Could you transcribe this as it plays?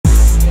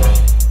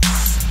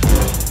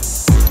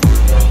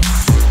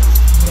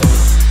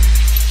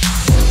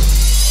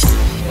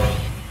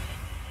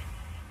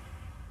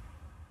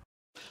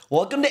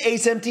Welcome to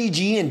Ace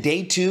MTG and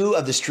day 2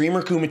 of the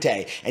Streamer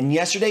Kumite. And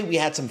yesterday we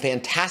had some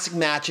fantastic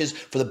matches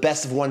for the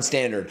best of 1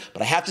 standard.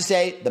 But I have to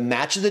say, the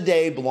match of the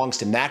day belongs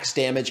to Max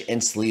Damage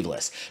and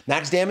Sleeveless.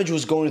 Max Damage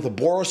was going with a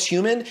Boros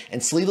Human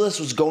and Sleeveless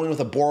was going with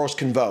a Boros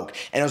Convoke.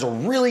 And it was a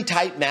really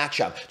tight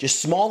matchup.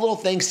 Just small little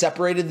things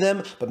separated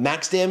them, but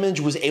Max Damage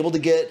was able to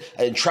get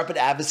an intrepid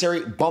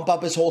adversary, bump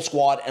up his whole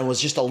squad, and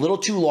was just a little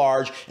too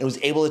large and was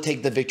able to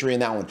take the victory in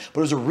that one. But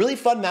it was a really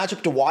fun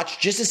matchup to watch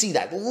just to see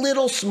that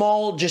little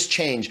small just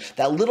change.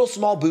 That little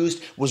small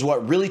boost was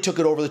what really took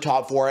it over the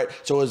top for it.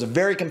 So it was a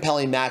very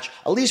compelling match,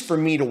 at least for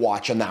me to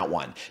watch on that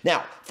one.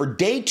 Now, for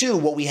day 2,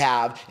 what we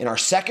have in our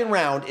second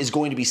round is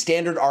going to be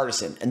Standard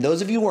Artisan. And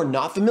those of you who are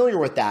not familiar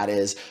with that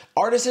is,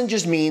 Artisan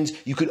just means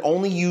you could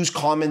only use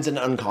commons and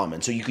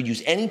uncommons. So you could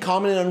use any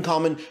common and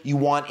uncommon you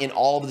want in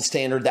all of the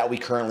standard that we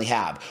currently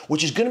have,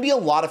 which is going to be a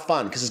lot of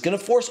fun because it's going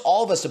to force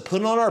all of us to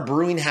put on our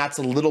brewing hats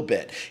a little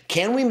bit.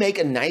 Can we make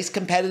a nice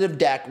competitive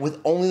deck with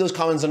only those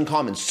commons and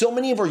uncommons? So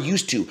many of us are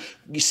used to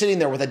sitting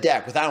there with a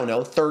deck with, I don't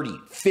know, 30,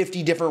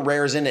 50 different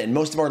rares in it, and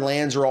most of our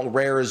lands are all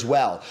rare as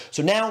well.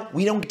 So now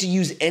we don't get to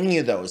use any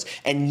of those.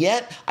 And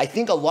yet, I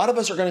think a lot of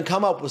us are going to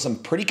come up with some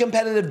pretty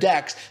competitive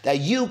decks that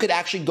you could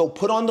actually go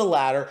put on the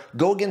ladder,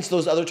 go against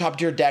those other top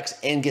tier decks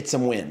and get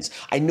some wins.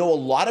 I know a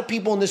lot of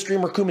people in this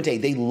Streamer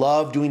Kumite, they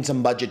love doing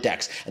some budget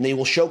decks and they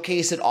will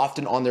showcase it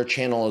often on their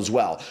channel as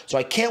well. So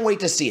I can't wait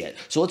to see it.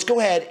 So let's go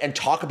ahead and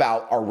talk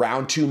about our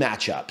round 2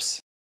 matchups.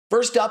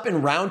 First up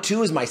in round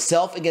 2 is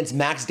myself against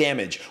Max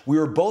Damage. We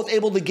were both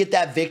able to get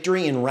that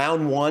victory in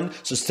round 1,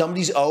 so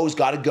somebody's O's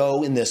got to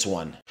go in this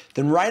one.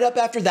 Then right up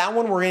after that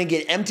one, we're going to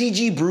get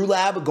MTG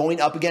BrewLab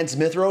going up against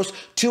Mythras,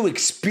 2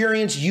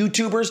 experienced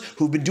YouTubers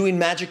who've been doing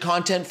Magic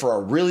content for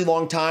a really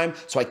long time,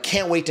 so I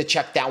can't wait to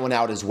check that one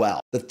out as well.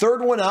 The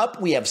third one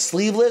up, we have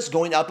Sleeveless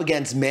going up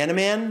against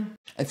ManaMan.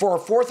 And for our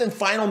 4th and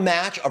final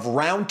match of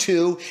round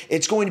 2,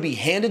 it's going to be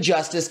Hand of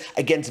Justice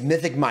against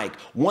Mythic Mike,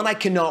 one I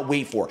cannot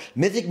wait for.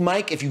 Mythic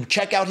Mike, if you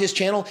check out his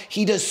channel,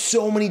 he does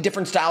so many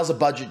different styles of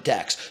budget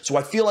decks. So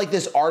I feel like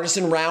this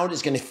Artisan round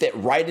is going to fit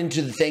right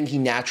into the thing he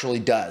naturally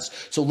does.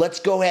 So let's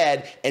go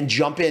ahead and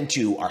jump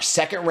into our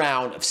second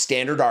round of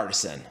Standard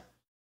Artisan.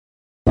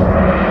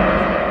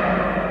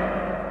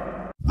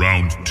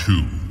 Round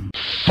 2.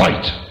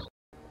 Fight!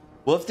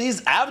 Well, if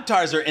these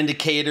avatars are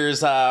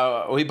indicators,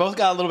 we both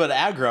got a little bit of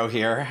aggro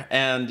here,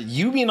 and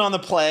you being on the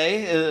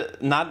play,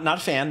 not a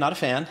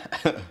fan.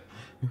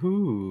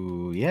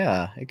 Ooh,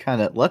 yeah, it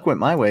kind of luck went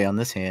my way on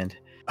this hand.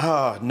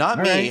 Oh, not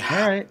all me. Right,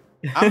 all right.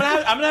 I'm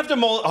gonna have to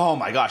mold. Oh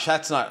my gosh,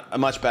 that's not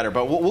much better,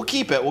 but we'll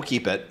keep it. We'll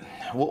keep it.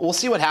 We'll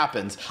see what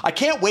happens. I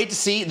can't wait to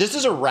see. This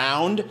is a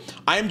round.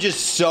 I'm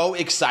just so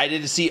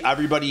excited to see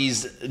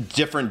everybody's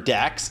different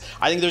decks.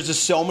 I think there's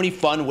just so many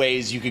fun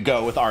ways you could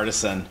go with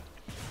Artisan.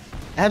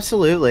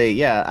 Absolutely,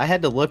 yeah. I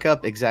had to look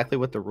up exactly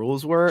what the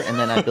rules were, and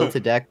then I built a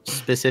deck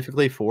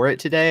specifically for it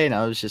today, and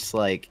I was just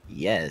like,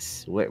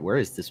 yes, where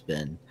has this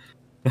been?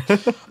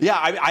 Yeah,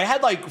 I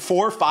had like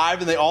 4 or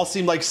 5, and they all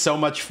seemed like so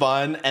much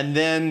fun. And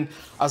then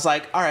I was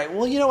like, all right,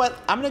 well, you know what?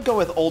 I'm gonna go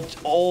with old.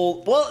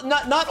 Well,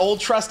 not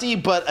old trusty,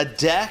 but a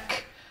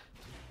deck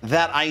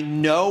that I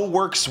know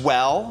works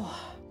well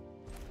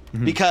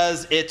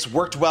because it's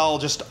worked well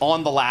just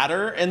on the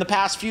ladder in the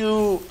past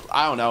few,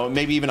 I don't know,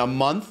 maybe even a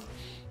month.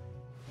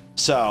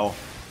 So,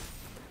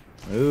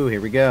 ooh, here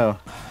we go.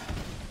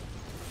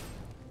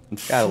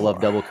 Gotta love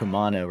double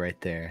Kamano right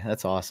there.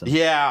 That's awesome.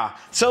 Yeah.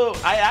 So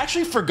I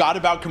actually forgot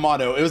about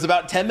Kamano. It was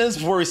about 10 minutes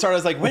before we started. I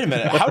was like, wait a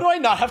minute, how do I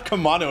not have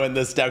Kamano in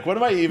this deck? What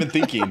am I even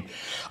thinking?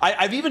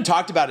 I've even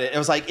talked about it. It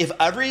was like, if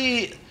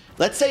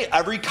let's say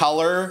every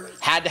color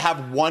had to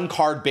have 1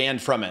 card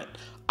banned from it.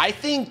 I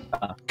think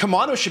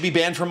Kamano should be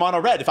banned from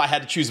mono red if I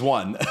had to choose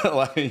one.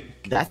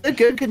 Like, that's a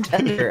good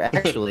contender,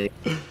 actually.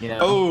 You know,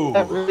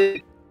 oh,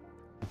 really,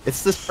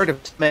 it's the start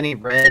of too many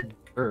red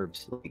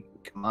curves. Like,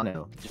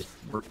 Kamano just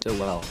worked so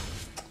well.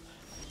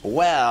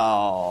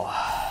 Well, all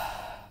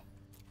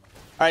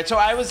right. So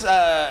I was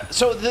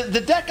so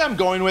the deck I'm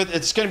going with,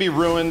 it's going to be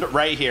ruined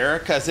right here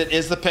because it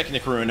is the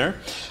Picnic Ruiner.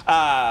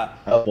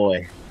 Oh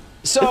boy.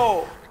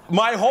 So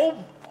my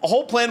whole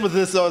plan with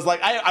this though is like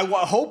I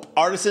hope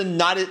Artisan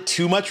not at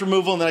too much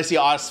removal, and then I see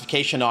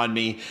ossification on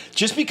me,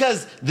 just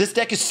because this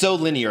deck is so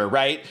linear,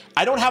 right?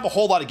 I don't have a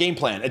whole lot of game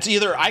plan. It's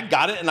either I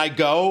got it and I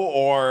go,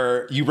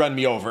 or you run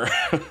me over.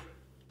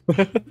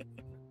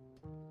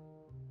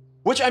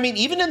 Which, I mean,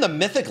 even in the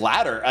Mythic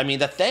ladder, I mean,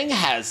 the thing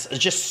has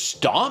just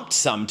stomped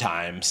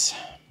sometimes.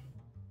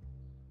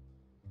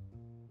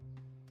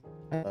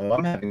 Oh,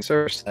 I'm having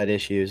server side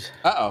issues.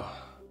 Uh-oh.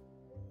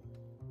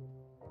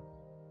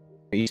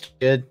 Are you still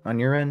good on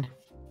your end?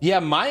 Yeah,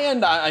 my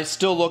end, I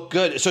still look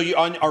good. So you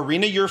on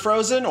Arena, you're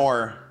frozen,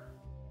 or?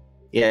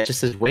 Yeah, it just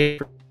says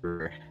wait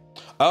for...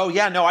 Oh,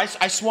 yeah, no, I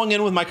swung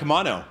in with my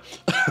Kamano.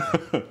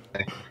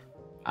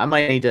 I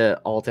might need to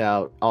alt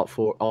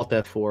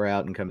F4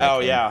 out and come back. Oh,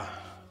 in. yeah.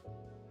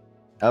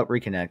 Oh,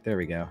 reconnect. There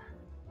we go.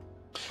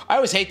 I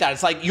always hate that.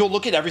 It's like you'll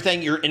look at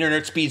everything, your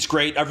internet speed's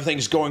great,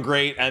 everything's going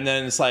great, and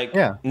then it's like,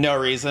 yeah, no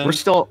reason.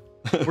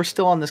 We're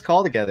still on this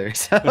call together.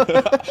 So.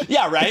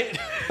 Yeah, right?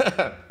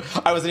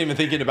 I wasn't even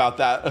thinking about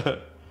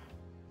that.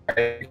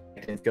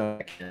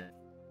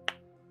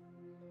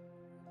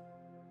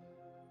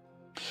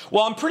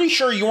 Well, I'm pretty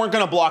sure you weren't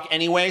going to block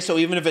anyway, so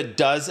even if it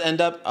does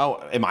end up...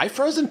 Oh, am I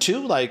frozen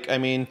too? Like, I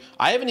mean,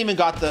 I haven't even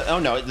got the... Oh,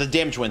 no, the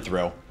damage went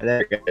through.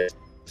 There it goes.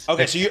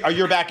 Okay, so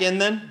you're back in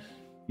then?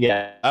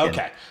 Yeah.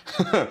 Okay.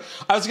 I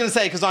was going to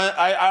say, because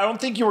I don't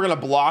think you were going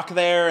to block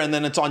there, and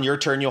then it's on your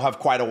turn. You'll have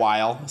quite a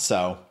while,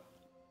 so...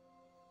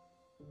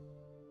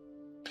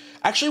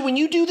 Actually, when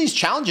you do these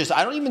challenges,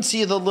 I don't even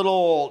see the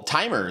little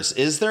timers.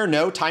 Is there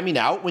no timing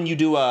out when you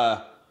do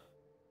a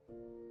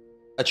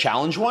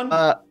challenge one?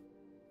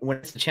 When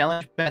it's a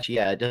challenge match,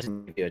 yeah, it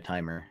doesn't give you a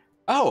timer.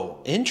 Oh,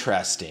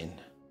 interesting.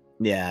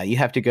 Yeah, you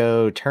have to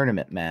go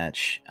tournament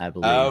match, I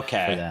believe,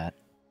 for that.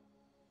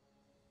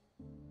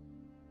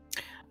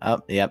 Oh,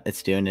 yep,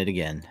 it's doing it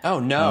again.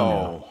 Oh,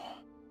 no.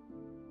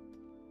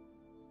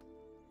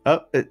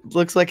 Oh, it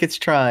looks like it's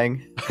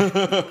trying.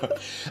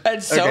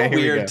 It's so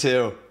weird,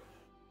 too.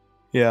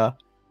 Yeah.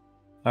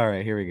 All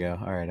right, here we go.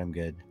 All right, I'm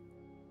good.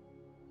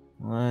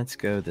 Let's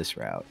go this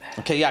route.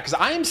 Okay, yeah, because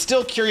I am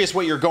still curious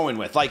what you're going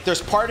with. Like,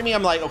 there's part of me,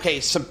 I'm like, okay,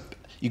 so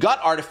you got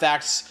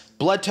artifacts,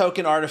 blood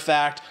token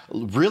artifact,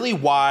 really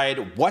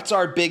wide. What's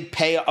our big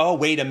pay? Oh,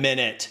 wait a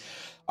minute.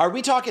 Are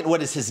we talking,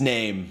 what is his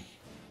name?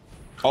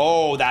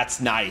 Oh,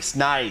 that's nice,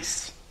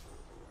 nice.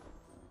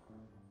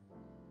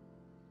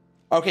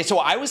 Okay, so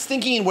I was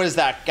thinking, what is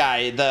that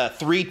guy? The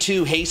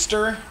 3/2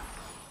 haster?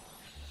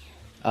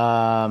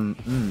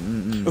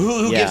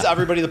 Who gives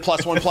everybody the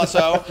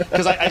 +1/+0?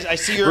 Because I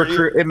see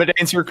your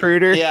Imidane's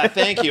recruiter. Yeah,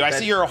 thank you. I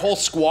see your whole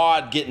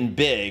squad getting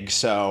big,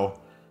 so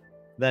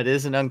that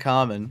is an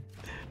uncommon.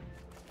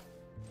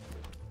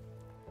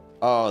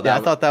 Oh, yeah,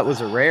 I thought that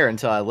was a rare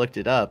until I looked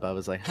it up. I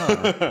was like,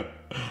 huh.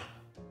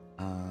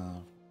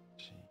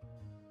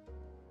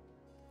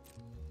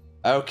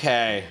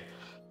 Okay.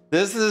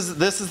 This is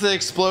the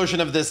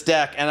explosion of this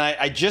deck, and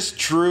I just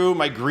drew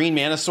my green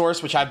mana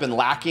source, which I've been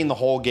lacking the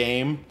whole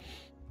game.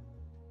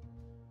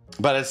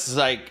 But it's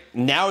like,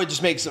 now it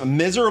just makes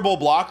miserable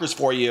blockers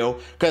for you,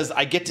 because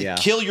I get to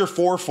kill your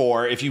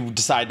 4/4 if you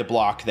decide to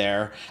block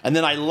there. And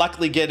then I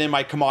luckily get in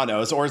my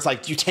Kamanos, or it's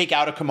like you take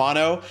out a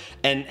Kamano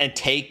and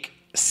take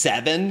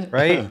 7.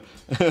 Right?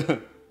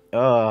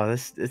 Oh,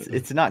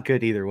 it's not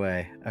good either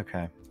way.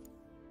 Okay.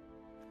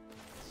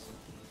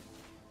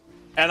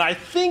 And I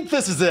think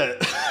this is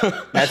it.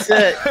 That's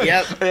it.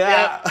 Yep.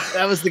 Yeah. Yep.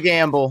 That was the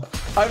gamble.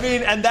 I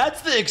mean, and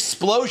that's the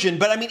explosion.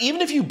 But I mean, even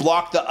if you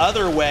block the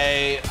other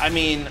way, I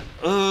mean,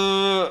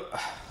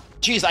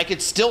 geez, I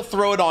could still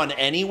throw it on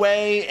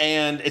anyway,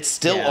 and it's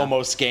still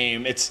almost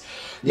game. It's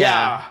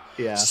yeah.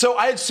 So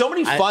I had so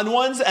many fun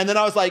ones, and then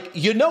I was like,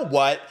 you know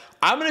what?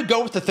 I'm gonna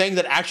go with the thing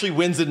that actually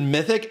wins in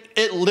Mythic.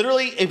 It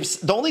literally, it's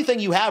the only thing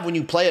you have when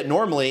you play it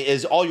normally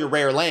is all your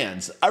rare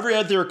lands. Every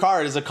other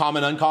card is a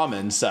common,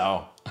 uncommon.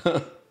 So.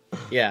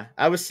 Yeah,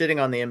 I was sitting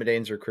on the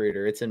Imidane's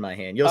recruiter. It's in my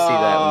hand. You'll see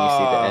that when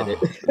you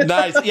see the edit.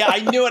 Nice. Yeah,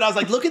 I knew it. I was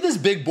like, look at this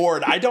big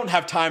board. I don't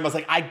have time. I was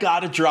like, I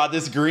gotta draw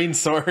this green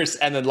source,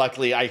 and then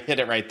luckily I hit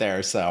it right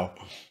there. So.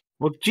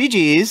 Well,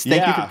 GG's.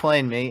 Thank you for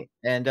playing me.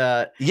 And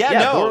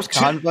Boros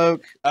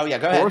Convoke. Oh yeah,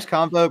 go ahead. Boros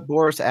Convoke,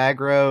 Boros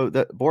Aggro.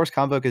 The Boros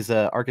Convoke is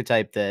an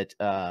archetype that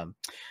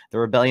the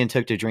Rebellion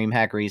took to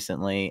DreamHack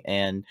recently,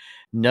 and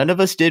none of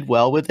us did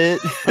well with it,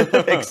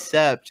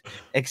 except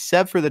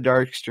for the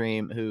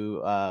Darkstream,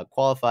 who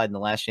qualified in the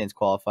Last Chance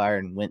qualifier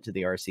and went to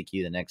the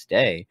RCQ the next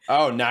day.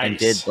 Oh,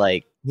 nice!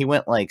 And he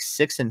went like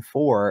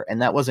 6-4,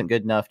 and that wasn't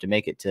good enough to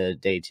make it to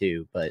day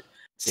 2, but.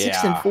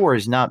 6-4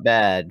 is not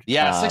bad.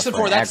 Yeah,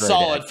 6-4. That's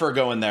solid for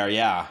going there.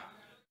 Yeah.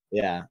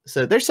 Yeah.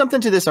 So there's something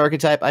to this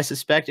archetype. I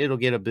suspect it'll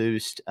get a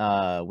boost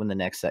when the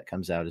next set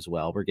comes out as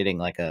well. We're getting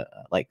like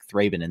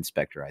Thraben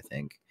Inspector, I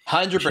think.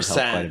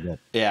 100%.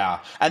 Yeah.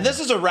 And this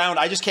is a round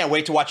I just can't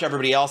wait to watch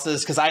everybody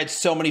else's, because I had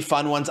so many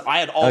fun ones. I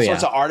had all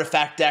sorts of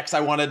artifact decks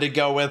I wanted to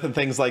go with and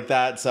things like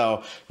that.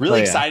 So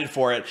really excited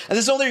for it. And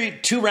this is only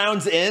 2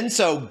 rounds in,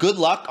 so good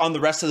luck on the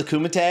rest of the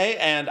Kumite,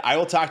 and I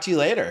will talk to you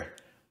later.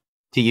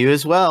 To you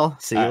as well.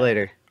 See you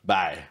later.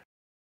 Bye.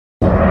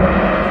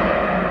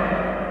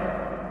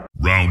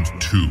 Round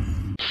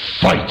 2.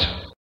 Fight.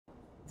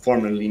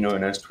 Formerly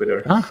known as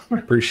Twitter.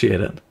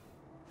 Appreciate it.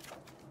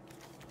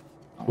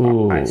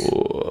 Oh, nice.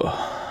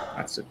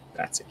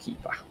 That's a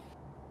keeper.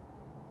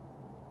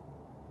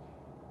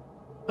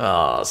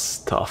 Oh,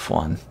 it's a tough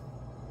one.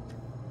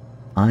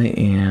 I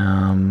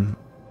am.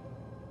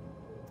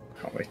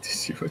 Can't wait to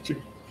see what you're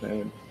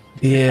playing.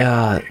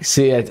 Yeah,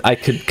 see, I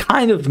could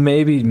kind of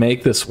maybe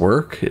make this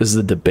work, is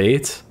the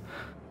debate.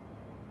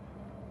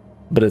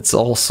 But it's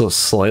also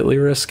slightly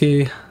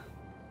risky.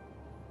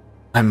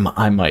 I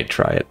might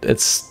try it.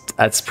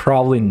 That's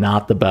probably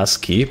not the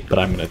best keep, but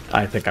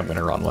I think I'm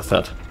gonna run with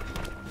it.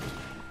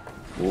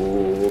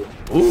 Ooh.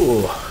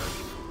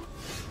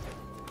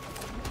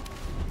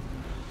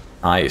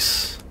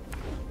 Nice.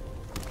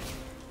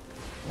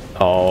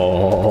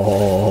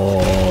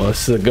 Oh,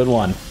 this is a good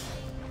one.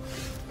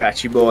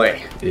 Patchy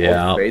boy.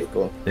 Yeah.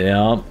 Faithful.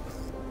 Yeah.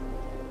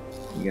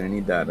 You're gonna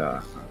need that.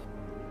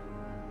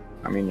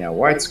 I mean, yeah,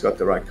 white's got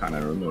the right kind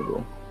of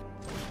removal.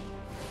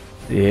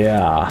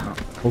 Yeah,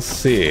 we'll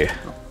see.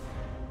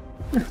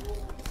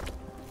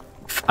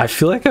 I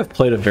feel like I've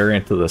played a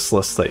variant of this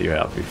list that you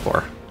have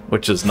before,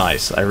 which is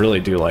nice. I really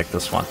do like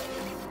this one.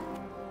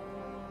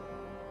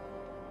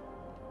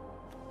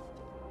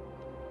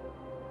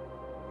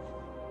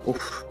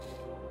 Oof.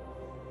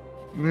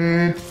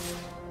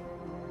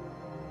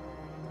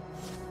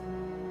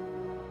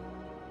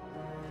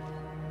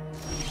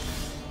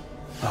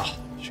 Oh,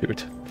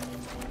 shoot.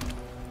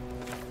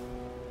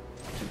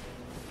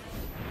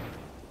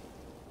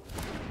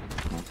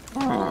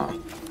 Ah.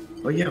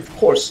 Oh yeah, of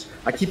course.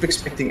 I keep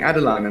expecting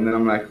Adeline, and then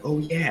I'm like, oh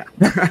yeah.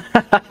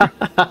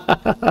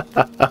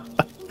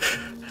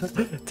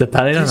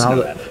 Depending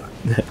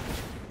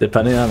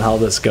on how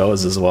this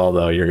goes as well,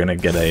 though, you're gonna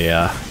get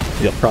a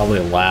you'll probably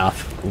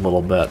laugh a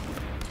little bit,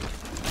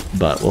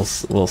 but we'll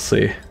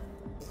see.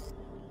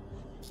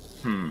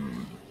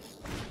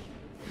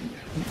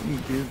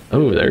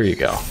 Oh, there you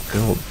go.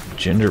 Good old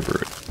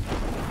gingerbread.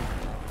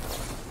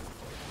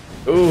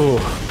 Ooh.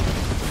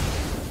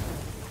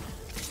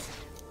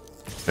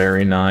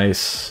 Very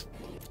nice.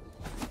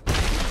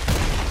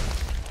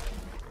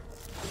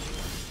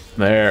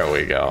 There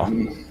we go.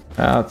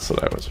 That's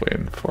what I was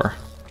waiting for.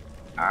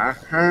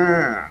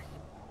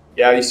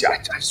 Yeah, you see,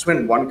 I just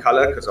went one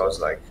color because I was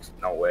like,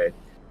 no way.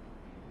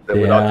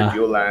 Without the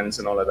dual lands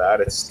and all of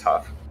that, it's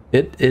tough.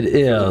 It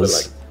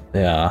is. Like,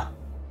 yeah.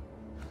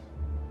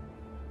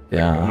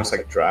 Yeah. Like, almost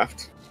like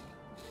draft.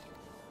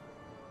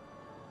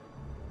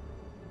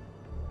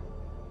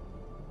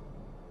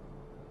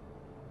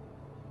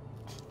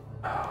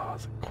 Oh,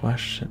 the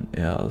question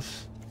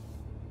is,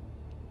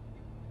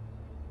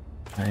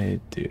 I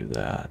do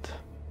that.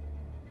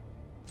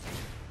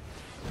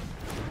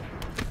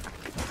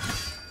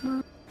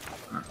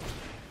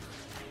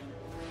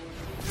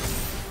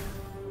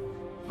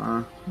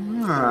 I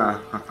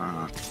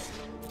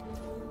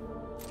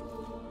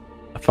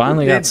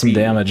finally got some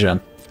damage in.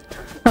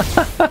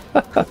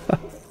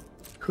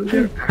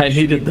 I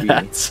needed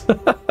that.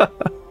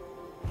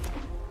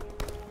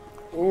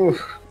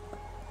 Oof.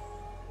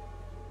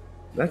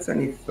 That's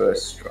only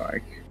first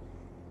strike.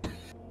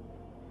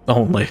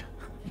 Only.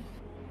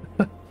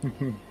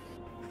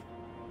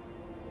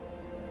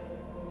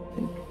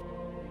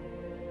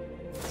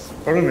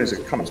 Problem is,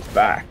 it comes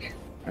back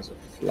as a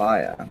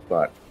flyer,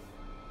 but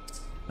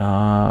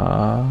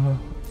I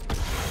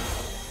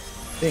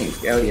think,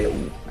 oh yeah,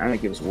 and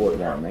it gives ward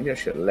 1. Maybe I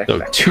should have left so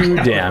that. 2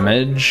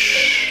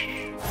 damage.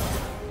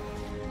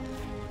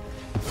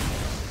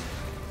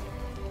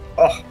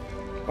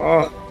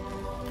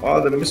 Oh,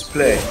 the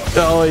misplay.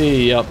 Oh,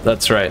 yep,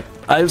 that's right.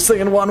 I was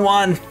thinking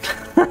 1/1.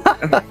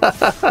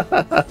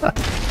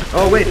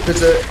 Oh wait,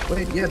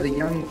 yeah, the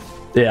young.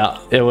 Yeah,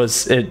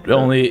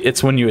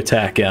 it's when you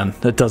attack in.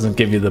 It doesn't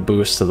give you the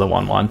boost to the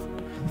 1/1.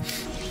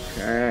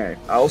 Okay,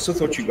 I also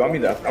thought you got me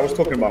that. I was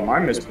talking about my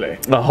misplay.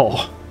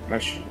 Oh.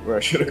 Where I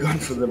should have gone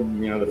for the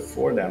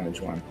 4 damage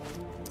one.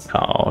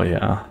 Oh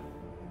yeah.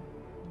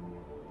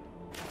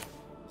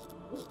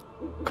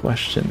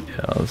 Question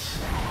is,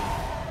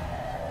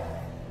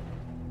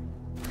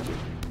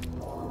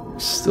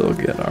 still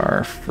get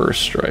our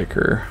first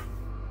striker.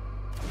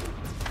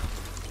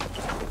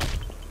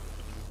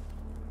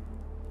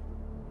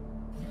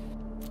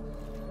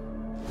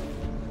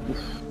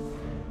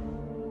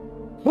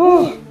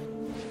 Oh.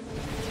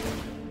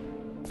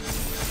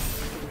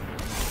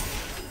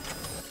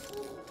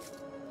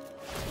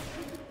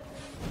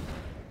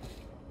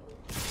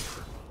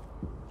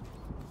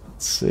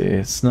 Let's see,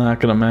 it's not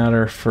gonna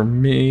matter for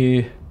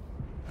me.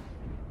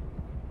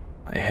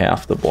 I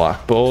have to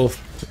block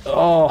both.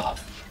 Oh,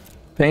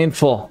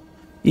 painful.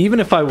 Even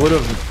if I would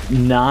have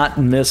not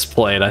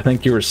misplayed, I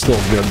think you were still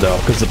good though,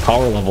 because the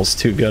power level's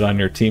too good on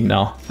your team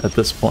now at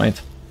this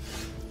point.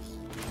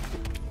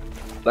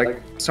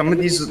 Like some of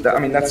these, I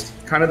mean, that's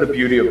kind of the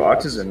beauty of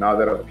Artisan now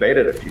that I've played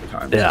it a few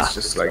times. Yeah. It's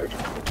just like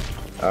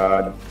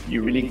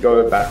you really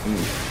go back and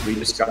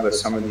rediscover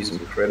some of these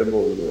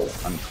incredible little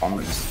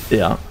uncommons.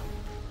 Yeah.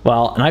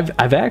 Well, and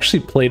I've actually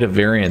played a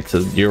variant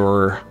of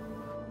your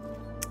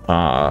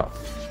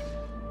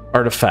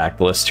artifact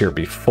list here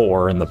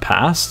before in the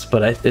past,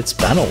 but it's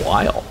been a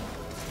while.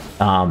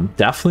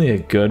 Definitely a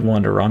good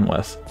one to run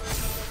with.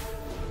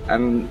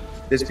 And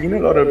there's been a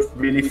lot of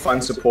really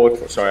fun support.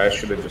 Sorry, I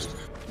should have just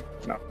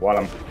while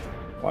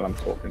I'm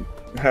talking.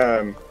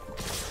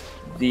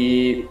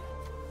 The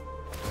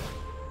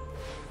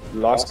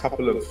last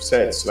couple of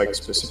sets, like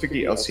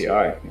specifically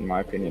LCI, in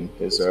my opinion,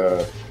 there's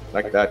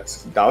like that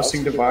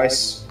dowsing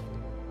device.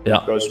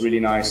 Yeah, goes really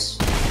nice.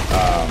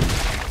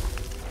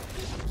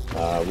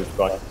 We've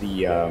got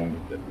the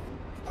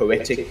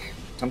poetic.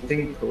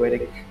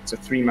 It's a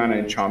 3-mana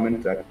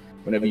enchantment that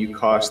whenever you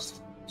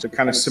cast, so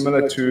kind of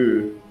similar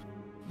to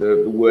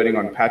the wording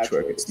on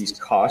Patchwork. It's these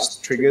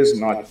cast triggers,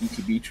 not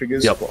ETB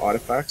triggers for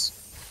artifacts.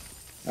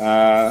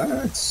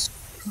 I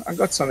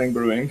got something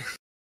brewing.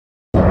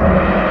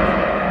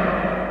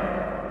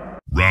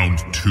 Round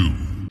 2.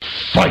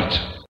 Fight!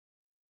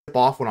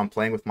 off when I'm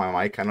playing with my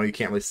mic. I know you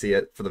can't really see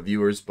it for the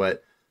viewers,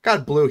 but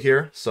got blue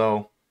here,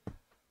 so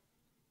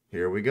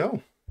here we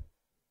go.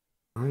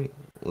 All right,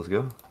 let's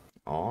go.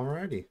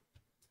 Alrighty.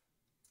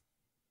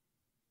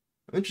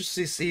 I'm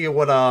interested to see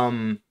what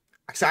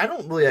actually, I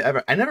don't really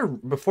ever. I never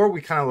before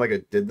we kind of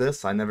like did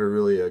this. I never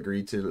really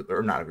agreed to,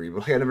 or not agreed,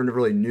 but like, I never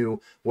really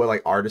knew what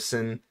like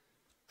artisan.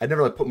 I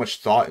never like put much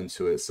thought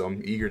into it, so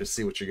I'm eager to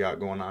see what you got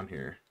going on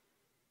here.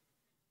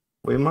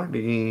 We might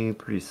be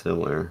pretty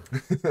similar.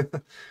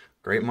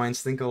 Great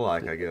minds think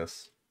alike, I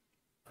guess.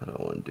 I don't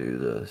want to do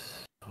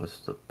this.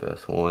 What's the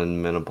best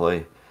one? Mana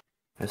play.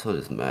 I guess I'll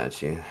just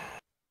match you.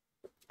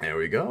 There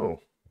we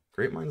go.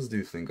 Great minds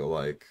do think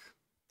alike.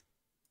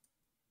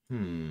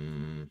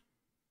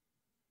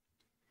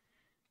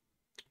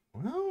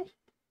 Well,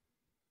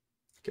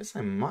 guess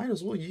I might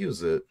as well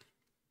use it.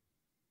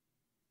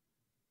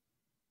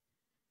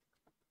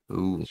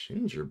 Ooh.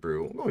 Ginger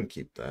brew. We'll go and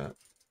keep that.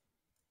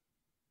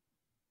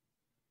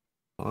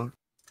 What?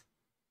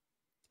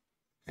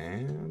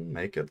 And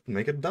make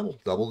it double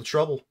the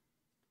trouble.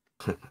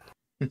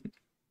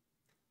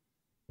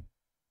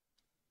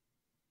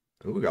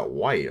 Ooh, we got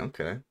white.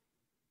 Okay.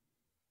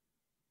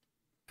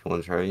 You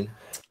want to trade?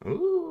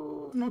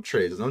 Ooh, no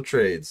trades. No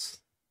trades.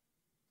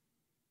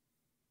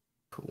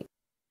 Cool.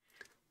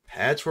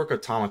 Patchwork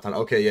automaton.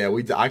 Okay, yeah,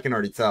 I can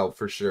already tell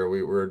for sure.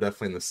 We're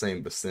definitely in the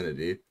same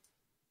vicinity.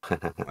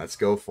 Let's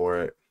go for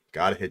it.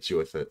 Gotta hit you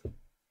with it.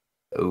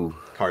 Ooh.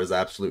 Card is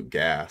absolute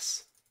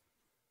gas.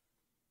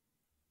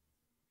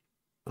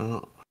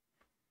 Oh.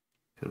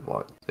 Could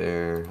walk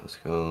there. Let's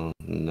go.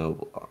 No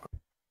block.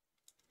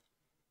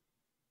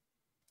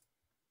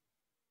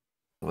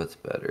 What's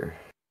better?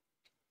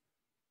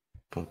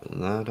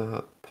 Bumping that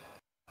up.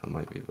 That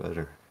might be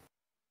better.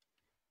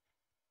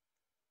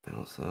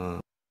 Bounce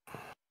up.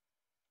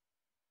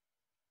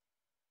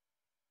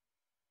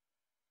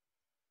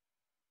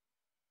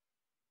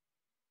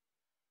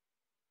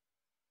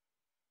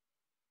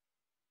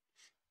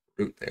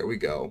 Root, there we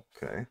go.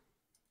 Okay.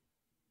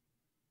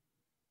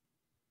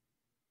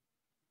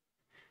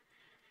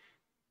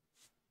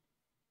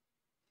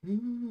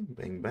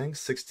 Bang bang,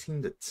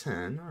 16 to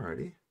 10.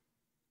 Alrighty.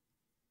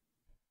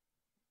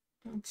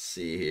 Let's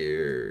see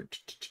here.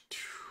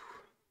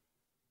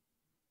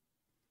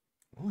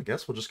 Well, I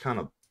guess we'll just kind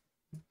of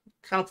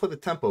play the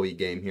tempo-y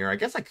game here. I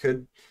guess I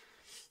could.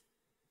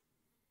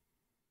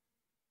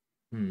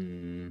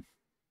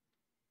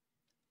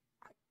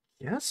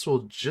 Guess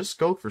we'll just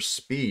go for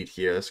speed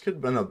here. This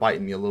could end up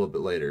biting me a little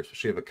bit later,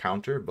 especially if a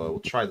counter, but we'll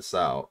try this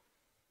out.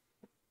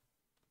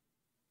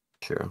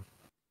 Sure.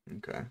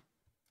 Okay.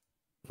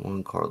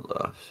 One card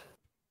left.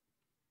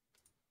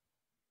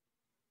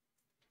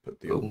 Put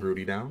the old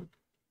Broody down.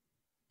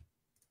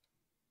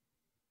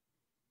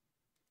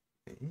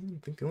 And I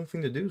think the only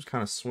thing to do is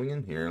kind of swing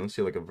in here. Let's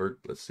see, like a vert.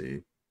 Let's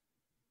see.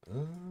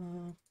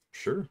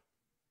 Sure.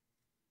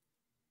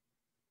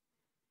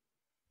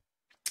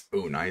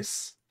 Oh,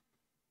 nice.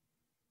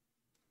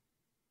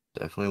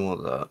 Definitely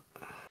want that.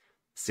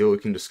 See what we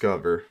can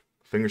discover.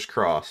 Fingers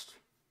crossed.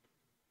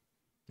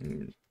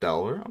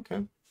 Delver,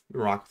 okay.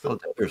 Rock with it. Oh,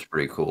 Delver's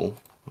pretty cool.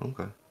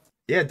 Okay.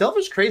 Yeah,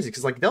 Delver's crazy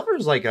because like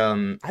Delver's like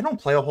I don't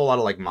play a whole lot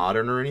of like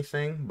modern or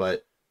anything,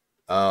 but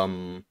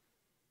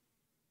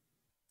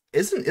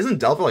isn't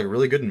Delver like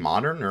really good in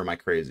modern, or am I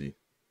crazy?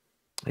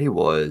 He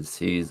was.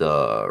 He's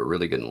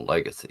really good in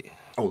Legacy.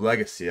 Oh,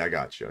 Legacy, I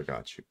got you.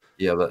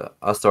 Yeah, but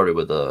I started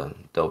with a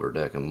Delver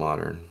deck in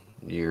modern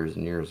years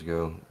and years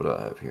ago. What do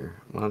I have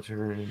here? My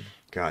turn.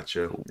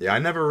 Gotcha. Yeah, I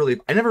never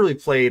really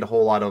played a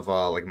whole lot of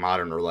like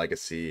modern or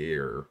Legacy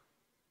or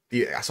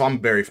so I'm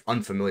very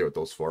unfamiliar with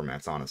those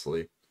formats,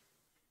 honestly.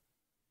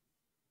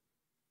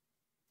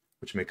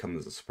 Which may come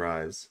as a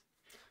surprise.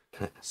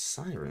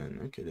 Siren,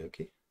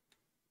 okay.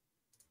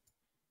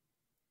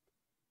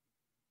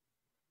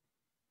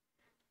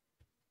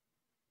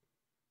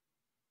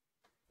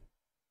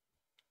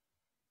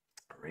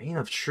 Reign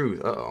of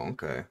Truth. Uh-oh,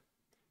 okay.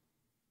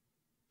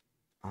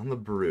 On the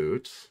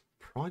Brute.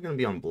 Probably going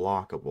to be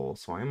unblockable,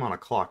 so I am on a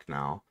clock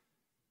now.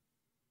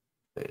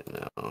 Wait,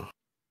 no.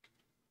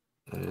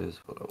 That is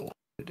what I want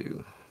to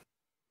do.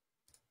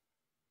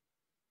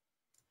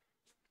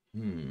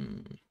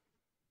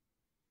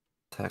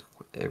 Attack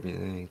with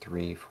everything.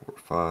 3, 4,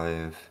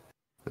 5.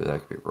 But that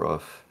could be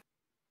rough.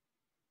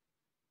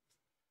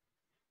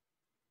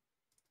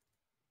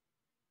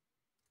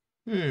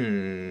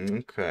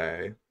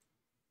 Okay.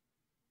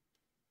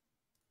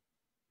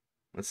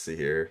 Let's see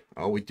here.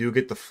 Oh, we do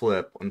get the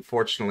flip.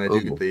 Unfortunately, I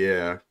do get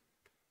the,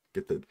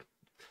 get the...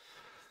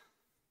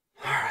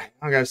 Alright,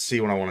 I gotta see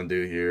what I want to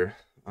do here.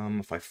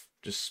 If I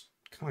just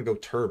kind of go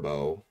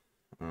turbo.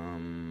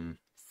 Bounce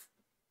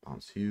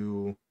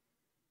you.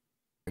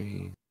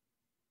 Three.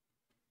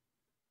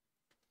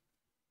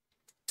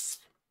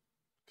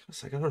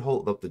 Guess I gotta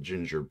hold up the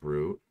Ginger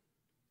Brute.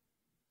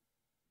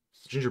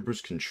 Ginger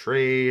Brutes can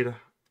trade.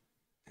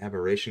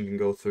 Aberration can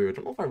go through. I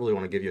don't know if I really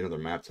want to give you another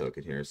map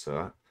token here,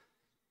 so...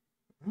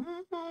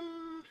 I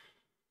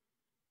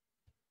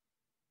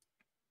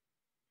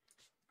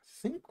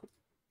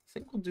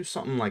think we'll do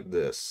something like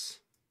this.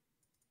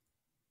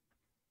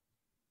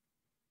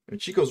 I mean,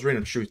 Chico's Reign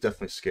of Truth is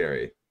definitely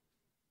scary.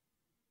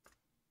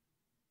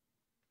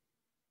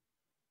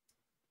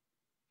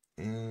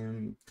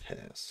 And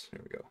pass.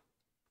 Here we go.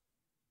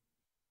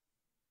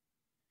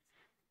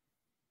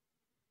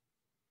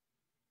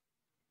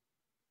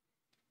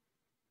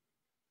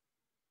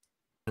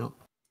 Yep.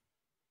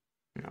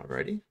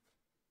 Alrighty.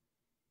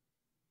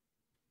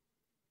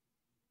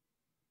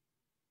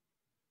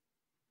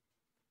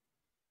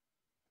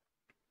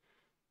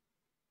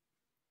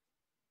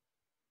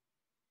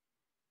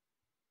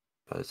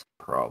 That's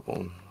a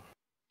problem.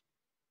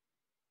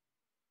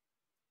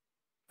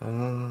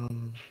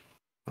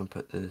 I'll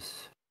put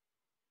this.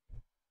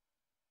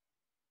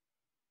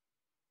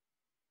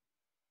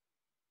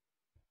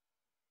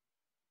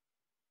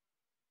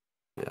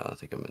 Yeah, I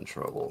think I'm in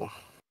trouble.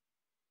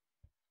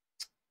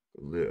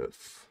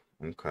 Live.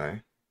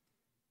 Okay.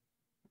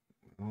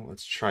 Well,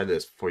 let's try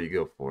this before you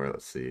go for it.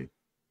 Let's see.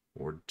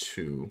 Ward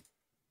 2.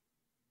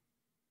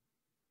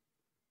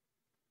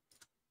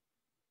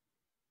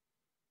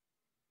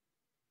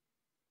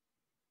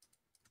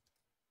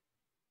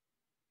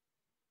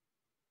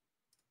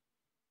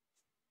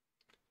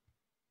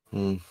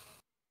 Hmm.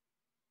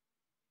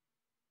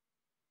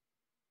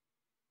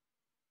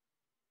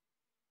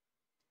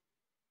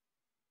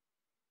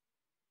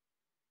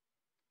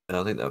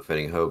 I think that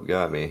Fitting Hope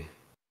got me.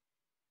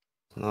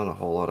 There's not a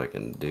whole lot I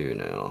can do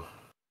now.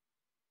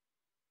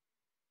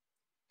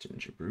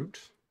 Ginger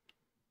Brute.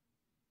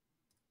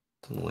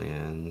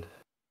 Land.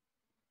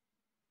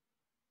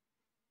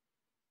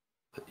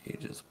 But you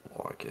just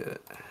block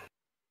it.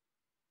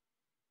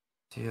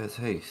 He has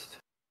haste.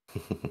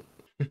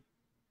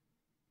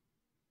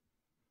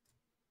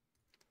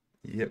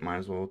 Yep, might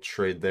as well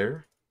trade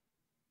there.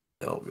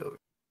 I'll go.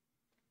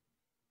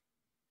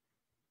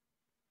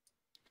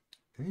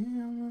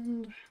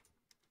 And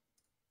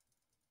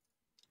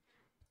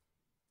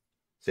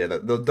so yeah,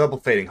 the double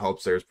Fading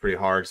Hopes there is pretty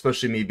hard,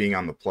 especially me being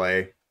on the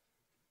play.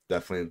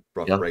 Definitely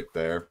rough break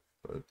there.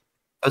 But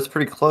that's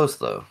pretty close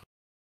though.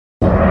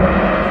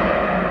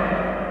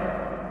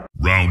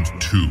 Round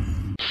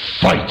 2.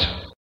 Fight!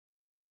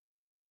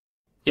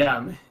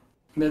 Yeah,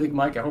 Mythic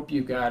Mike, I hope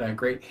you got a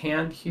great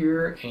hand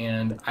here,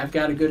 and I've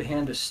got a good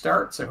hand to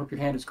start, so I hope your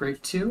hand is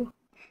great too.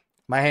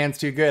 My hand's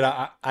too good.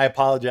 I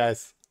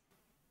apologize.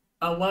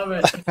 I love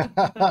it.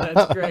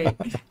 That's great.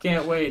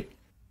 Can't wait.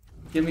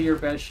 Give me your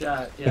best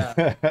shot.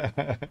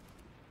 Yeah.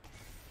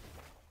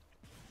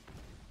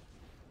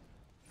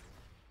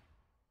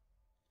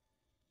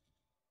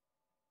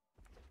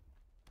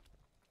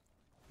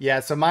 Yeah,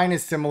 so mine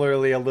is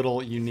similarly a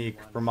little unique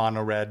for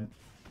mono red.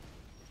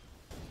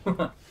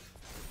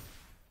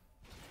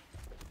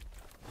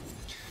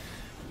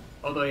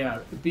 Although, yeah,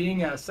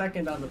 being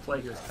second on the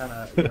play here is kind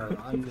of,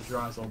 on the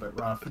draw is a little bit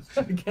rough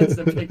against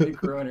the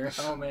Picnic Ruiner.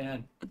 Oh,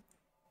 man.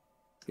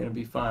 It's going to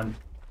be fun.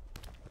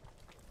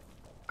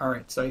 All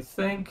right, so I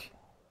think,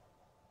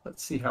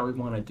 let's see how we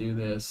want to do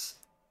this.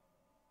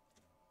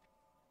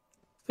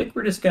 I think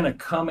we're just going to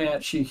come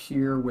at you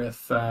here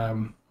with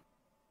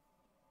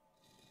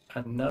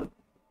another.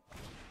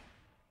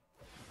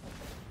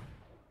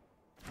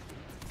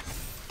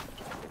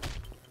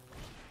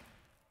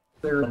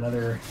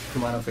 Another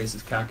Kumano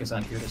Faces Cactus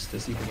on here just to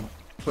see if we can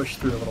push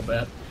through a little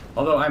bit.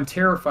 Although I'm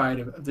terrified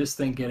of this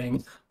thing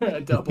getting a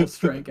double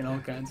strike and all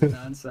kinds of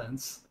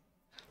nonsense.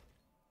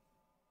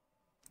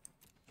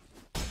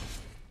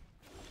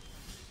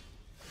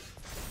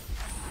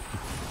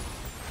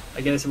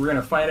 I guess we're going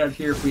to find out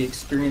here if we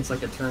experience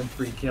like a turn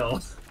 3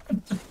 kill.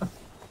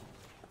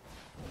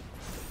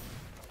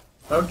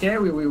 Okay,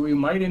 we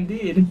might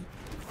indeed.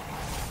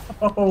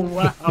 Oh,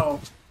 wow.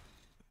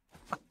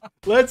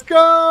 Let's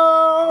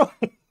go!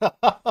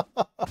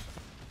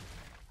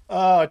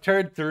 Oh,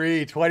 turn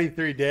 3,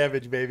 23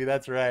 damage, baby.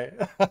 That's right.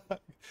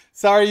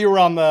 Sorry you were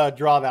on the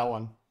draw that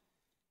one.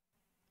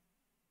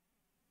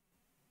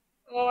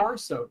 Oh,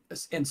 so,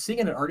 and seeing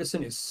an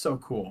artisan is so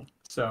cool.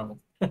 So.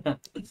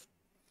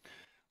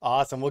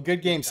 Awesome. Well,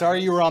 good game.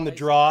 Sorry you were on the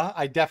draw.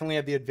 I definitely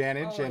had the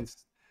advantage. Oh, and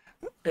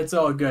it's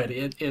all good.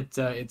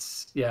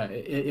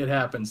 It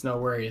happens. No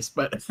worries.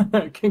 But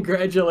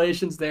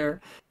congratulations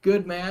there.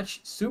 Good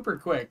match. Super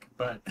quick,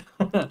 but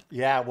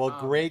yeah. Well,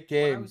 great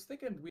game. I was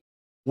thinking.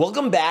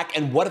 Welcome back,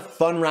 and what a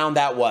fun round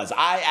that was.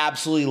 I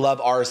absolutely love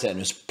Artisan.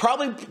 It was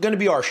probably going to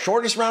be our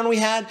shortest round we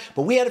had,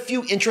 but we had a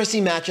few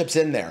interesting matchups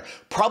in there.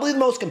 Probably the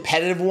most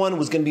competitive one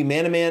was going to be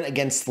ManaMan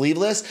against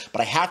Sleeveless,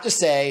 but I have to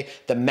say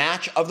the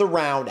match of the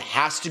round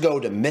has to go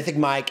to Mythic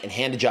Mike and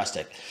Hand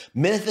Adjusted.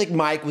 Mythic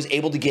Mike was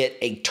able to get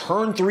a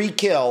turn 3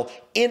 kill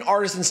in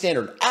Artisan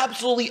Standard.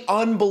 Absolutely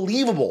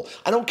unbelievable.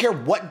 I don't care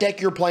what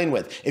deck you're playing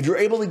with. If you're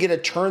able to get a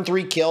turn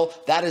 3 kill,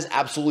 that is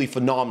absolutely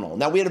phenomenal.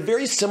 Now, we had a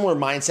very similar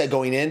mindset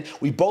going in.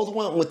 We We both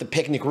went with the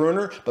Picnic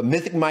Ruiner, but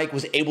Mythic Mike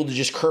was able to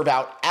just curve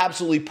out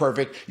absolutely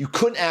perfect. You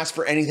couldn't ask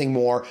for anything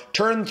more.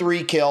 Turn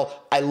 3 kill.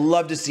 I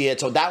love to see it.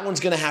 So that one's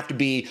going to have to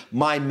be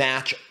my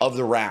match of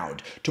the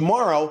round.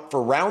 Tomorrow,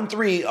 for round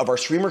 3 of our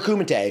Streamer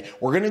Kumite,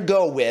 we're going to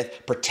go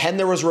with Pretend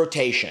There Was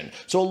Rotation.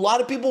 So a lot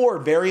of people were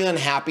very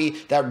unhappy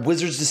that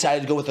Wizards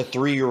decided to go with a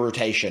 3-year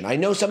rotation. I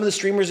know some of the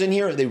streamers in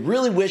here, they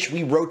really wish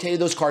we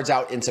rotated those cards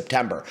out in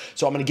September.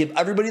 So I'm going to give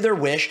everybody their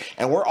wish,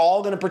 and we're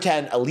all going to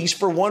pretend, at least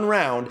for one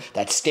round,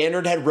 that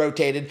Standard had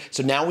rotated.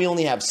 So now we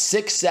only have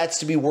 6 sets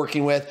to be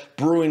working with,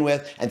 brewing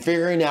with, and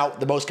figuring out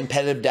the most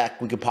competitive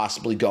deck we could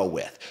possibly go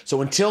with.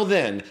 So until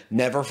then,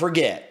 never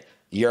forget,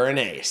 you're an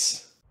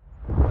ace.